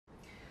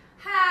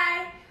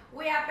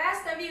are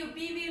Best View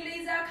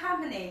Bvlaser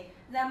company,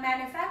 the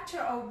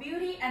manufacturer of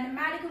beauty and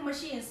medical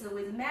machines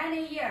with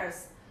many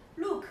years.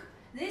 Look,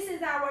 this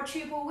is our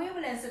triple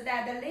wavelength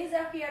Diode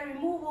laser hair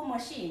removal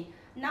machine.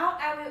 Now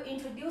I will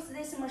introduce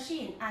this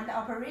machine and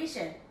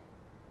operation.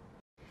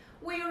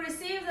 When you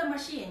receive the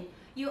machine,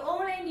 you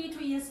only need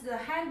to insert the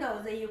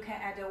handle that you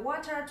can add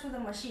water to the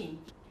machine.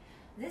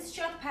 This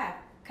short pipe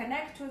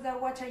connects to the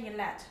water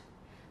inlet.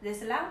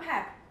 This long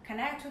pipe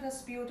connects to the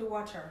spilled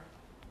water.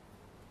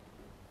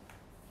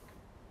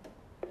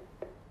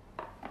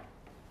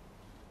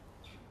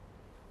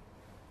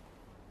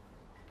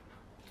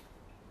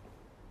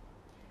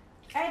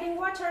 Adding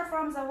water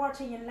from the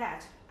water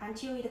inlet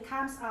until it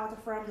comes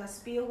out from the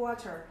spilled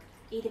water.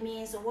 It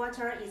means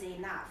water is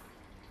enough.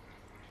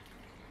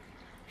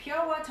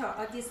 Pure water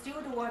or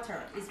distilled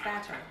water is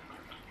better.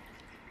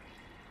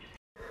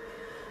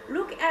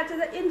 Look at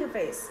the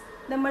interface.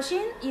 The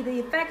machine is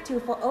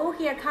effective for all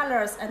hair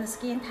colors and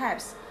skin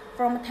types,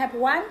 from type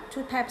 1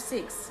 to type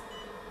 6.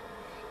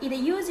 It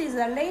uses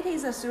the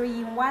latest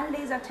 3-in-1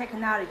 laser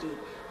technology,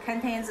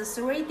 contains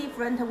 3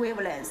 different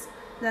wavelengths.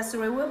 The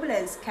 3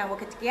 wavelengths can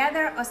work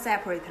together or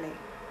separately.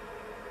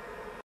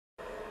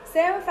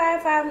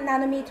 755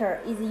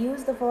 nanometer is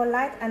used for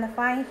light and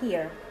fine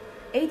hair.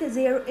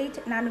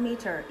 808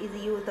 nanometer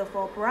is used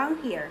for brown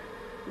hair.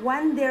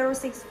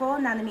 1064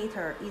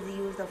 nanometer is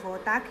used for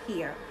dark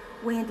hair.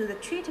 When you do the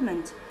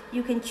treatment,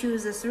 you can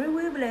choose the 3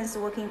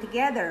 wavelengths working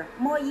together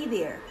more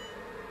easier.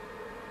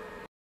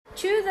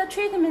 Choose the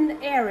treatment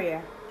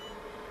area.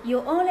 You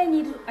only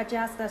need to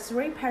adjust the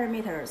 3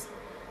 parameters: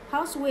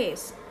 pulse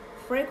width,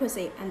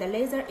 frequency, and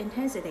laser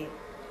intensity.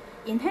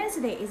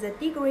 Intensity is the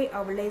degree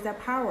of laser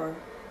power,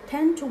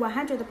 10 to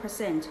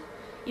 100%.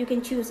 You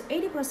can choose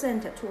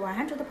 80% to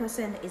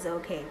 100% is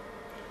okay.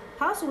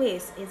 Pulse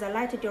width is the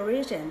light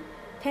duration,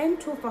 10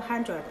 to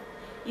 400.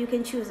 You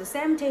can choose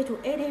 70 to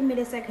 80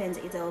 milliseconds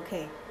is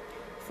okay.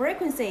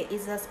 Frequency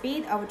is the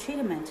speed of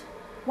treatment,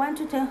 1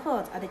 to 10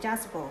 Hz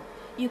adjustable.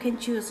 You can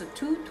choose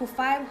 2 to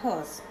 5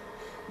 Hz.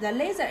 The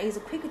laser is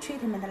quick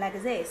treatment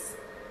like this.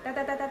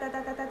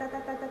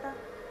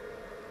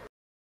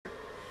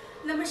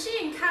 The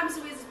machine comes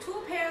with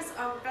 2 pairs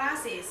of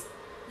glasses.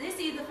 This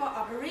is for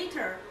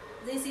operator,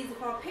 this is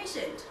for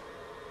patient.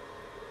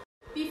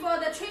 Before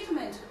the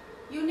treatment,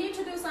 you need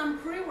to do some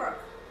pre-work.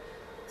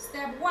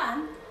 Step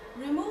 1.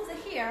 Remove the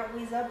hair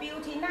with a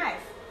beauty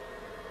knife.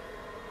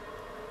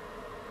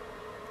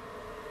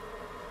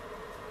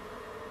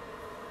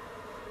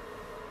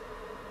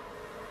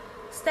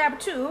 Step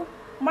 2.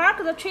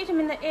 Mark the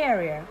treatment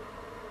area.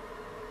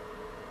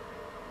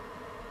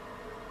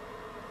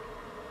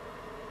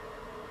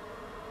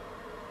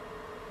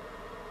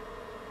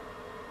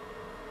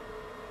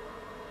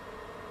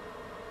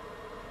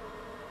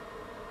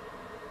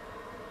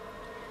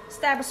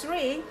 Step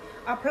 3.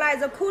 Apply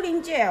the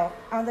cooling gel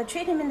on the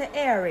treatment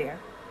area.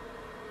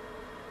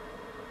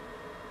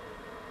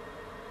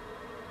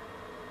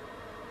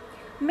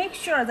 Make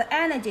sure the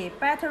energy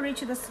better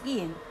reach the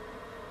skin.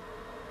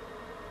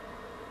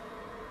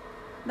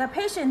 The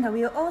patient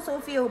will also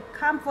feel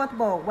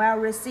comfortable while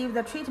receiving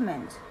the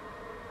treatment.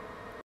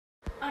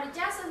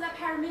 Adjust the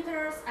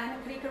parameters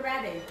and click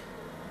Ready.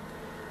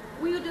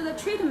 When you do the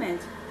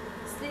treatment,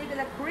 stick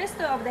the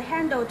crystal of the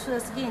handle to the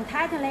skin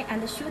tightly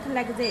and shoot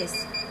like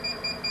this.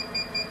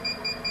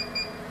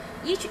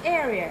 Each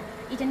area,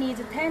 it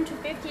needs 10 to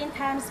 15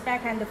 times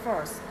back and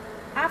forth.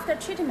 After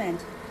treatment,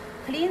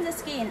 clean the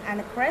skin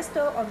and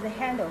crystal of the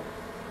handle.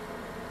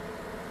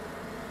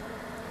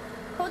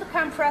 Cold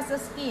compress the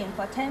skin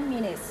for 10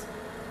 minutes.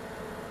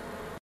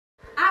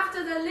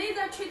 After the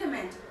laser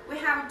treatment, we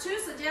have 2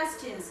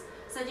 suggestions.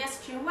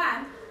 Suggestion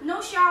 1,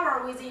 no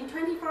shower within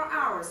 24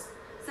 hours.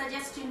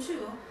 Suggestion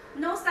 2,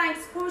 no sun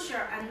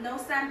exposure and no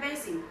sun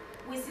bathing.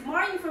 With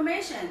more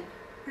information,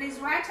 please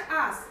write to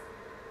us.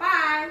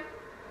 Bye!